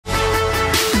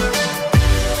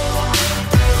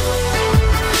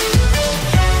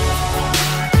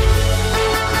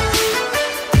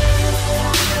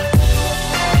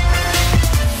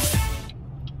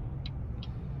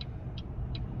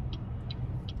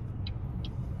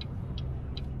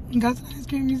Go to the ice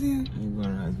cream museum? I'm going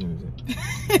to the ice cream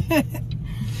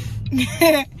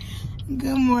museum.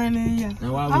 Good morning, yeah.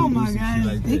 Now, why Oh we my do some God, shit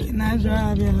like he that? cannot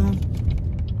drive, y'all.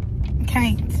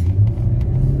 Can't.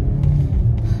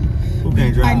 Who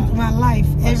can't drive? Fighting for my life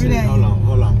every day. Hold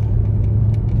on.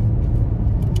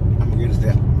 I'm gonna get a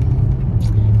step.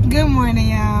 Good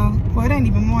morning, y'all. Well, it ain't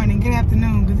even morning. Good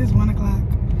afternoon, because it's 1 o'clock.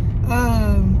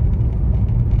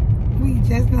 We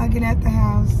just now get at the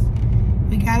house.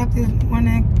 We got up this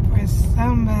morning for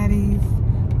somebody's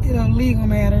legal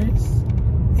matters,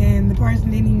 and the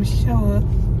person didn't even show up.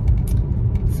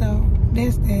 So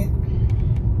that's that.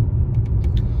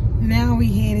 Now we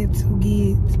headed to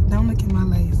get. Don't look at my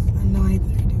lace. I know I ain't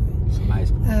gonna do it. Some ice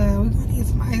cream. We're gonna get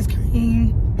some ice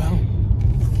cream. Oh.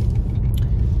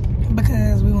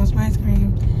 Because we want some ice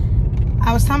cream.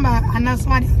 I was talking about, I know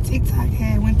somebody on TikTok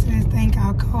had went to this thing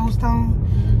called Cold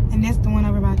Stone, and that's the one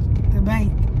over by the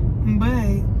bank.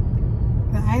 But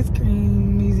the ice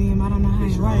cream museum, I don't know how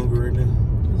it works. Hungry right now?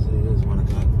 It's 1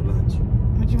 o'clock for lunch.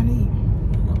 What you want to eat?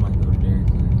 I might go to Dairy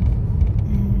Queen.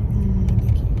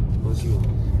 Thank you. What you want?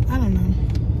 I don't know.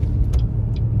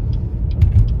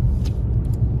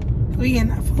 We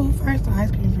getting our food first or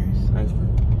ice cream first? Ice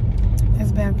cream.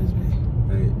 That's backwards way.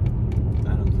 Hey,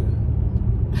 I don't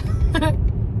care.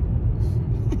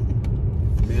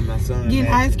 Me and my son.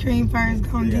 Getting ice cream first,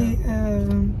 gonna get,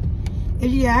 if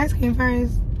you get ice cream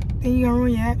first, then you gonna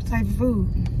ruin your appetite for food.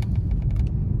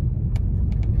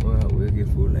 Well, we'll get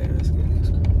food later. Let's get ice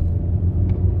cream.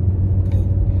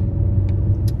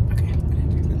 Okay.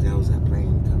 Because that was our plan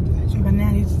to come to ice cream. But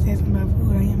now you just asking about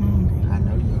food, I am hungry. I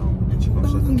know you're hungry, but you're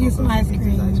But we can get some ice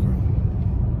cream.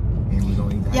 And we're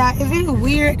going to eat Yeah, is it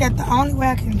weird that the only way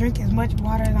I can drink as much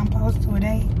water as I'm supposed to a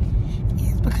day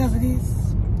is because of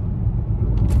this?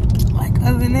 Like,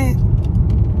 other than that,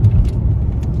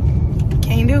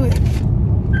 can't do it.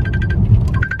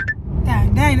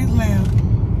 God dang, it's loud.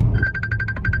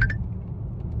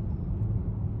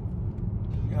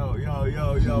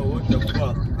 Yo, what the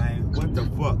fuck, man? What the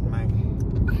fuck, man?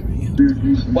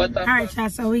 What the fuck? Alright, y'all,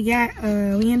 so we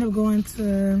ended up going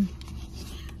to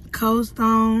Cold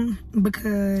Stone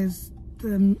because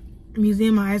the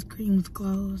museum of ice cream was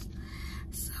closed.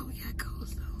 So we got Cold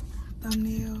Stone.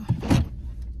 Thumbnail.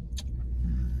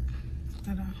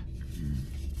 Hold on.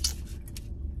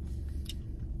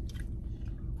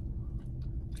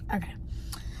 Okay.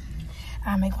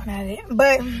 I'll make one out of it.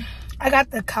 But I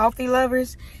got the coffee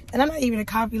lovers, and I'm not even a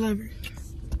coffee lover.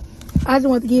 I just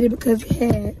wanted to get it because it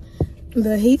had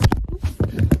the heat.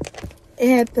 It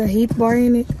had the heat bar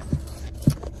in it,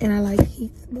 and I like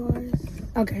heat bars.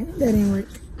 Okay, that didn't work.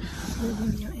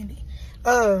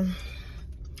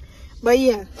 But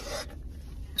yeah,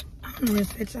 I'm gonna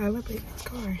set y'all up in this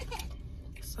car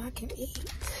so I can eat.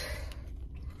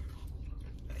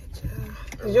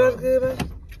 Is yours good, bro?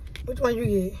 Which one you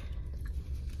get?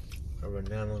 A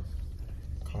banana,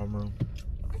 caramel.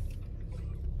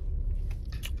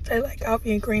 I like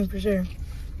coffee and cream for sure.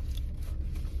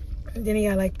 And then he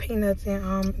got like peanuts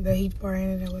and the heat bar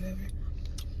in it or whatever.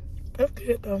 That's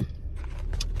good though.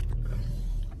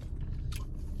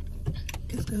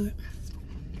 It's good.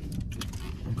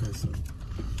 Okay, so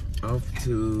off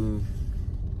to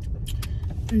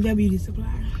Beauty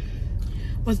Supply.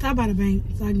 Well, stop by the bank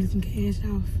so I can get some cash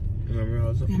off. Yeah,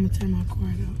 I'm gonna turn my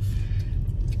card off.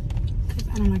 Cause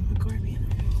I don't like my card being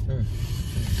on.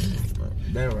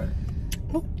 That right.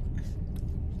 Oh.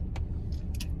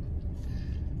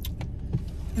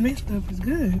 And this stuff is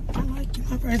good. I like it.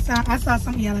 My first time, I saw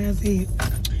something, like I said,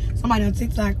 somebody on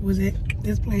TikTok was at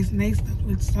this place and they stuff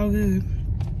looked so good.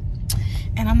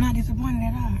 And I'm not disappointed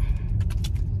at all.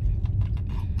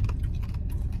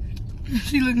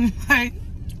 She looking like,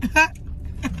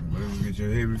 Get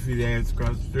your heavy feet ass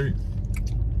across the street.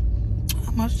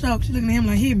 I'm a shock. She looking at him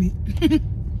like, hit me.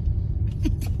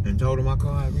 And told him I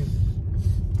called him.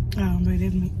 Oh, but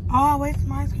that's me. Oh, I wasted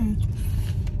my ice cream.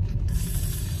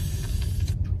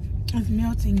 It's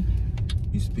melting.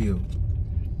 You spilled.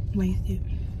 Wasted.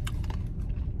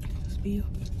 Spill.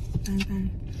 Same thing.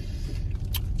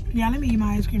 Yeah, let me eat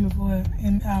my ice cream before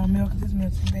and milk this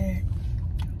melting bad.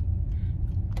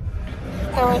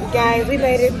 Alright guys, we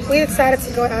made it. We decided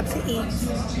to go out to eat.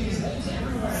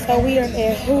 So we are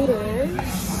at Hooters.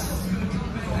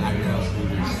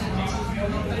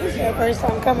 This is your first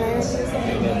time coming.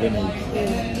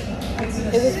 Yeah. It's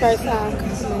his first time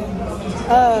coming.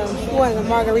 He wanted a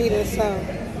margarita, so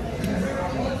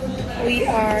we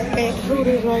are at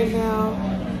Hooters right now,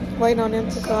 waiting on them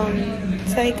to come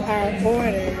take our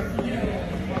order.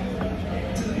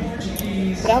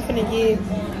 But I'm finna get.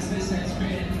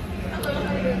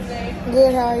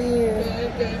 Good, how are you?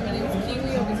 Good. My name's Kiwi.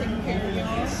 I'll be taking care of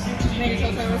y'all.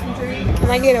 Can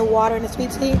I get a water and a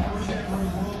sweet tea?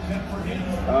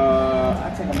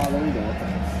 I take a margarita.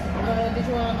 Did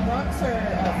you want on the rocks or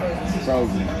Frozen?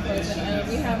 Frozen.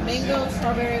 We have mango,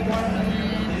 strawberry,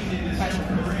 watermelon, passion.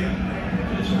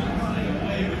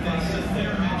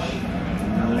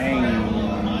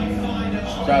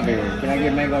 Mango, strawberry. Can I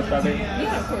get mango strawberry?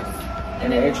 Yeah, of course.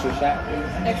 And an extra shot?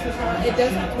 Extra shot. It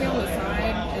does have to be on the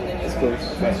side, and then It's cool.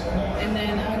 Okay. And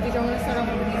then, did you want to start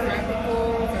off with these wrap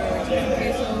pickles or chips and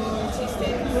queso, cheese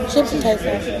sticks? Chips and queso.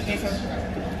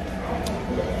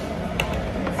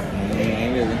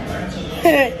 Ain't really.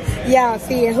 Y'all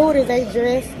see in Hooters they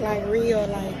dress like real,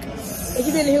 like if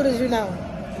you been to Hooters you know.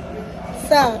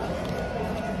 So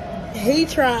he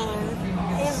tried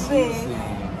his best.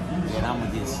 And I'm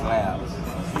gonna get slapped.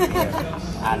 Yeah.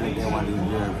 I look at one of these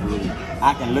girls, booty.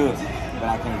 I can look, but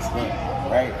I can't step,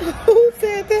 right? Who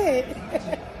said that?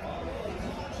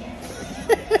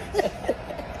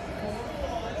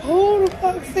 Who the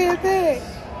fuck said that?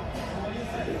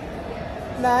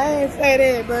 Nah, I ain't say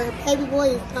that, but baby boy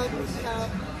is talking about.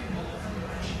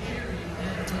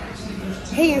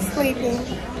 He is sleeping.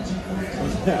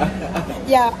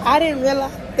 Yeah, I didn't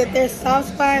realize that their soft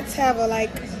spots have a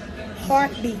like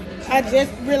heartbeat. I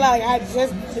just realized.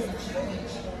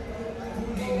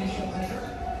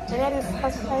 That is so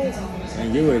crazy.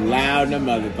 And you were loud, the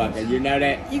motherfucker. You know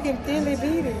that? You can feel it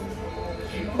beating.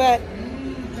 But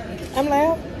I'm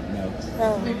loud. No.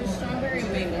 Oh. Strawberry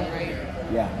and mango, right?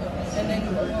 Yeah. And then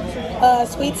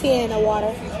Sweet tea and a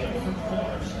water.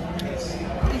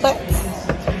 But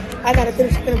I gotta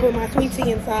finish gonna put my sweet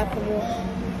tea inside for more.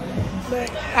 But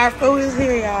our food is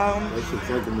here, y'all. That shit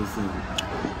taking me some.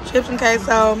 Chips and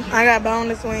queso. I got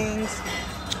boneless wings,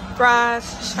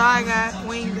 fries. Shy got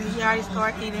wings that he already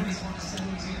started eating,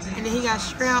 and then he got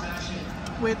shrimp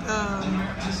with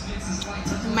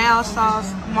mild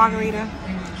sauce margarita.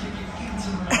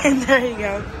 And there you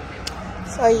go.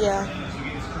 So yeah,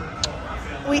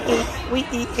 we eat,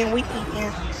 and we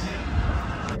eat.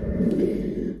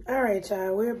 All right,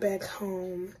 y'all, we're back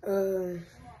home.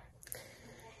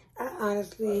 I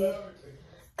honestly,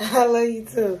 I love you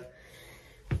too.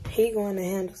 He going to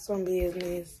handle some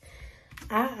business.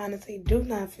 I honestly do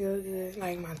not feel good.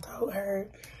 Like my throat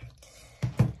hurt.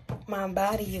 My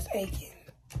body is aching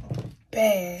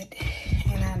bad,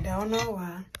 and I don't know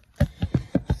why.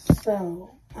 So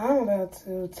I'm about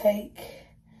to take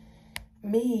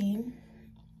me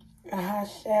a hot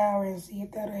shower and see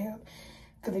if that'll help.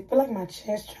 Cause I feel like my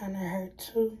chest trying to hurt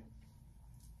too.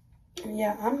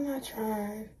 Yeah, I'm not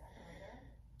trying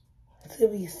to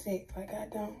be sick. Like I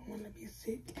don't want to be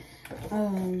sick.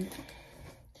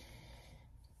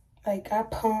 Like I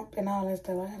pump and all that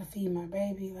stuff. I gotta feed my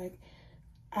baby. Like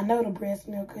I know the breast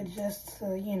milk adjusts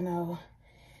to, you know,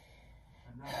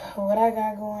 what I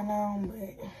got going on,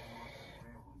 but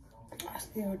I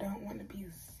still don't want to be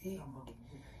sick.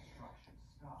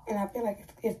 And I feel like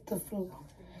it's the flu.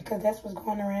 Because that's what's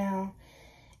going around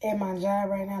at my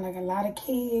job right now. Like a lot of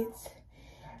kids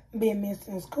been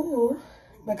missing school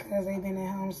because they've been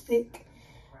at home sick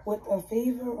with a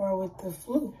fever or with the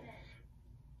flu.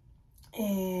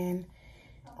 And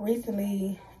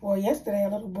recently, well, yesterday, a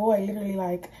little boy literally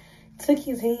like took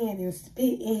his hand and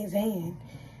spit in his hand.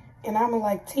 And I'm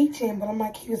like teaching, but I'm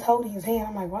like, he was holding his hand.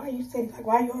 I'm like, why are you sitting? Like,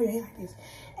 why are you holding your hand like this?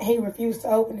 And he refused to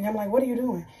open it. I'm like, what are you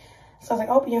doing? So I was like,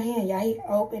 open your hand. Yeah, he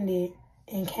opened it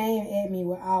and came at me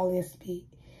with all this spit.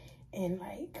 And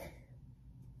like,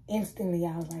 instantly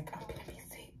I was like, I'm gonna be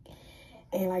sick.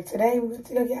 And like today we went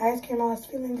to go get ice cream. I was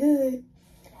feeling good.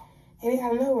 And then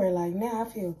out of nowhere, like now I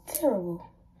feel terrible.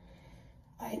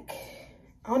 Like,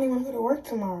 I don't even want to go to work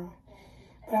tomorrow.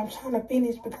 But I'm trying to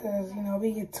finish because, you know,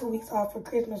 we get 2 weeks off for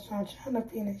Christmas. So I'm trying to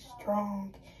finish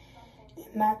strong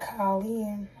and not call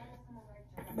in.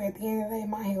 But at the end of the day,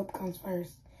 my health comes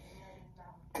first.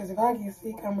 Because if I get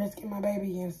sick, I'm risking my baby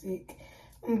getting sick.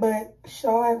 But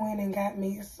Shaw went and got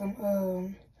me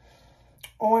some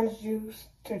orange juice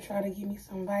to try to give me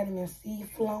some vitamin C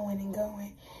flowing and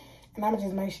going. And I'm going to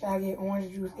just make sure I get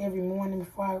orange juice every morning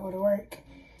before I go to work.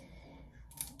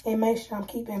 And make sure I'm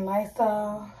keeping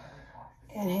Lysol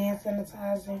and hand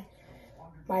sanitizer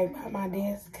like by my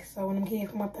desk. So when them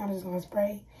kids come up there, I'm just going to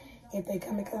spray. If they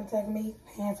come in contact with me,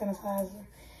 hand sanitizer.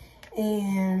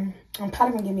 And I'm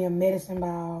probably going to give me a medicine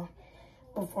bottle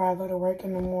before I go to work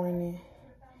in the morning.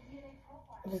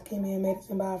 Just give me a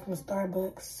medicine bottle from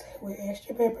Starbucks with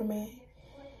extra peppermint.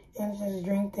 And just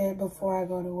drink that before I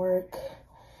go to work.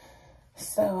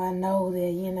 So I know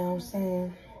that, you know what I'm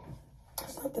saying,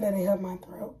 something that'll help my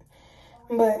throat.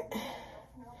 But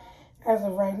as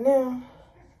of right now,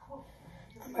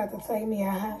 I'm about to take me a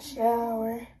hot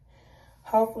shower.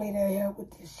 Hopefully that'll help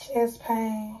with this chest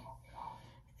pain.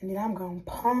 And then I'm gonna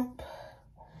pump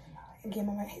and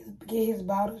get his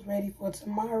bottles ready for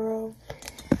tomorrow.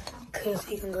 Cause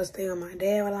he can go stay with my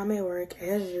dad while I'm at work,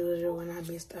 as usual, when I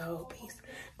missed the whole piece.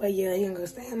 But yeah, he can go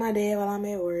stay with my dad while I'm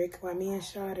at work, while me and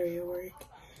Shad are at work.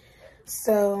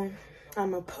 So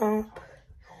I'ma pump,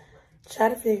 try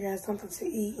to figure out something to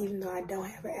eat, even though I don't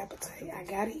have an appetite. I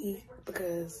gotta eat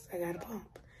because I gotta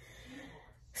pump.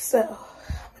 So I'm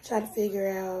gonna try to figure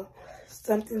out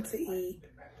something to eat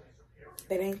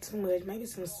that ain't too much. Maybe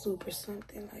some soup or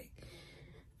something. Like,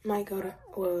 might go to,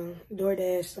 well,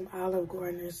 DoorDash some Olive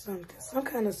Garden or something. Some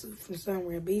kind of soup from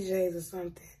somewhere, BJ's or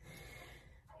something.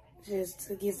 Just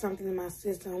to get something in my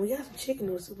system. We got some chicken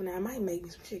noodle soup now. I might make me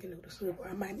some chicken noodle soup, or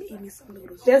I might eat me some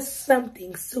noodles. Just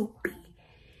something soupy.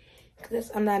 Because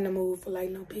I'm not in the mood for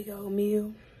like no big old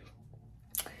meal.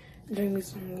 Drink me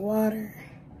some water.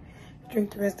 Drink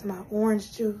the rest of my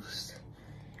orange juice.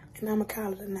 And I'm going to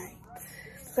call it a night.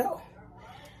 So,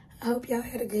 I hope y'all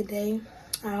had a good day.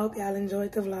 I hope y'all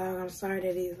enjoyed the vlog. I'm sorry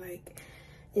that it's like,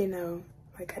 you know,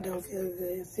 like I don't feel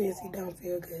good. Seriously, don't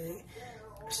feel good.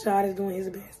 Shad is doing his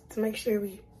best to make sure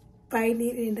we fight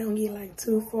it and don't get like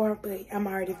too far. But I'm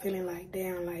already feeling like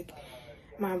down, like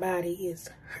my body is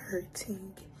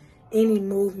hurting. Any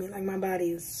movement, like my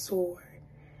body is sore.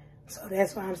 So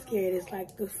that's why I'm scared it's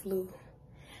like the flu.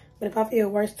 But if I feel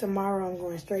worse tomorrow, I'm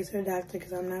going straight to the doctor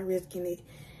because I'm not risking it.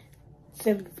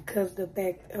 Simply because of the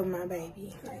fact of my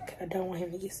baby. Like, I don't want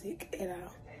him to get sick at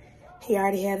all. He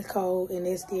already had a cold and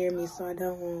it scared me, so I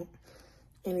don't want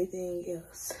anything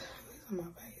else on my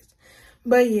face.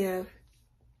 But yeah,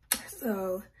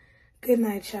 so good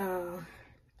night, y'all.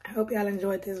 I hope y'all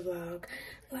enjoyed this vlog.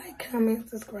 Like, comment,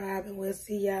 subscribe, and we'll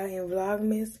see y'all in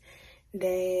Vlogmas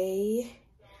Day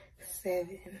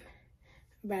 7.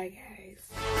 Bye,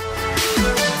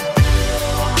 guys.